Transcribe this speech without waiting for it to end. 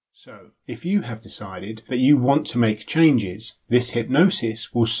So, if you have decided that you want to make changes, this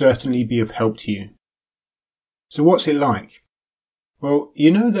hypnosis will certainly be of help to you. So what's it like? Well,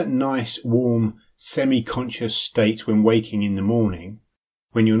 you know that nice, warm, semi-conscious state when waking in the morning,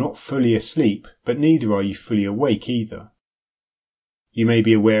 when you're not fully asleep, but neither are you fully awake either. You may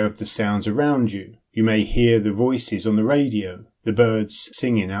be aware of the sounds around you. You may hear the voices on the radio, the birds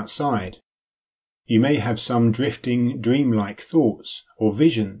singing outside. You may have some drifting, dreamlike thoughts or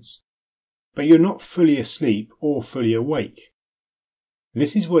visions, but you're not fully asleep or fully awake.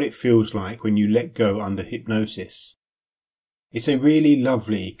 This is what it feels like when you let go under hypnosis. It's a really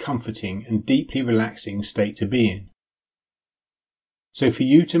lovely, comforting and deeply relaxing state to be in. So for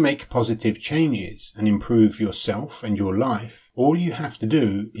you to make positive changes and improve yourself and your life, all you have to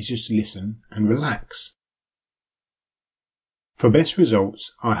do is just listen and relax. For best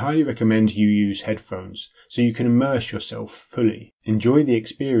results, I highly recommend you use headphones so you can immerse yourself fully, enjoy the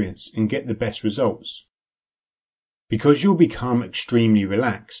experience and get the best results. Because you'll become extremely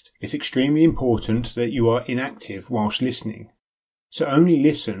relaxed, it's extremely important that you are inactive whilst listening. So only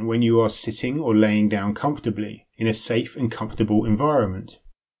listen when you are sitting or laying down comfortably in a safe and comfortable environment.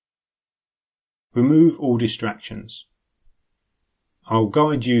 Remove all distractions. I'll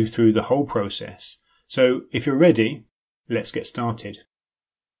guide you through the whole process, so if you're ready, let's get started.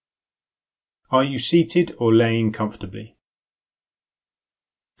 Are you seated or laying comfortably?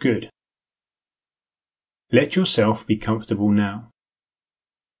 Good. Let yourself be comfortable now.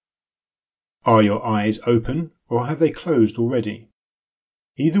 Are your eyes open or have they closed already?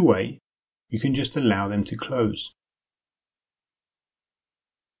 Either way, you can just allow them to close.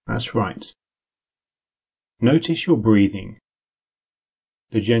 That's right. Notice your breathing.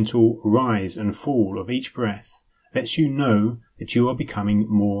 The gentle rise and fall of each breath lets you know that you are becoming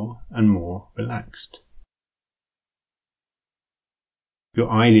more and more relaxed. Your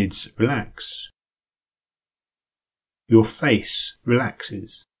eyelids relax. Your face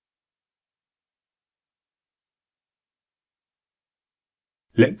relaxes.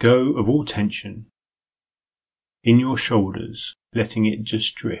 Let go of all tension in your shoulders, letting it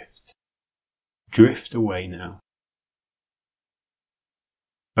just drift. Drift away now.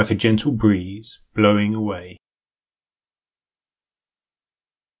 Like a gentle breeze blowing away.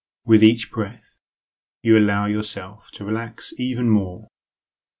 With each breath, you allow yourself to relax even more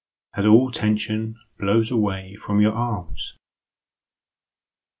as all tension blows away from your arms.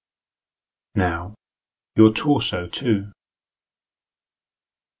 Now, your torso too.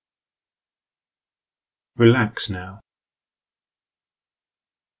 Relax now.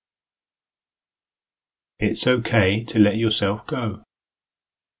 It's okay to let yourself go.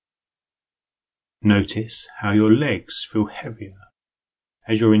 Notice how your legs feel heavier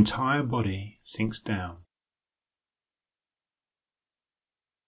as your entire body sinks down.